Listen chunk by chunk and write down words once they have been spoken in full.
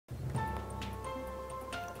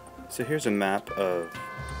So here's a map of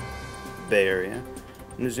Bay Area.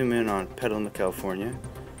 I'm going to zoom in on Petaluma, California.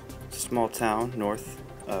 It's a small town north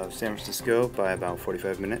of San Francisco by about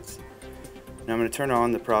 45 minutes. Now I'm going to turn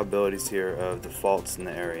on the probabilities here of the faults in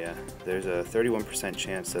the area. There's a 31%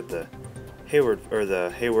 chance that the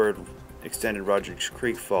Hayward extended Rodgers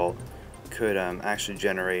Creek fault could actually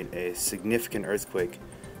generate a significant earthquake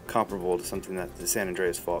comparable to something that the San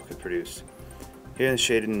Andreas fault could produce. Here in the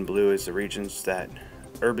shaded in blue is the regions that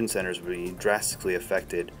urban centers would be drastically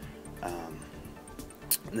affected.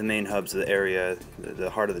 The main hubs of the area,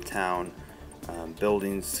 the heart of the town,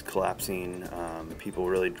 buildings collapsing, people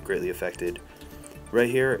really greatly affected. Right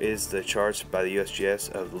here is the charts by the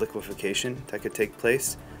USGS of liquefaction that could take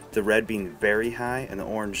place. The red being very high and the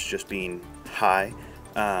orange just being high,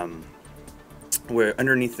 where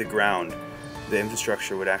underneath the ground the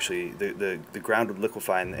infrastructure would actually, the ground would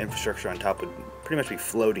liquefy and the infrastructure on top would pretty much be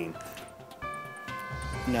floating.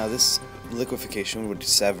 Now this liquefaction would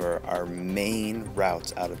sever our main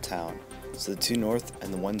routes out of town. So the two north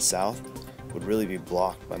and the one south would really be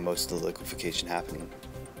blocked by most of the liquefaction happening.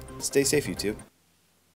 Stay safe, YouTube.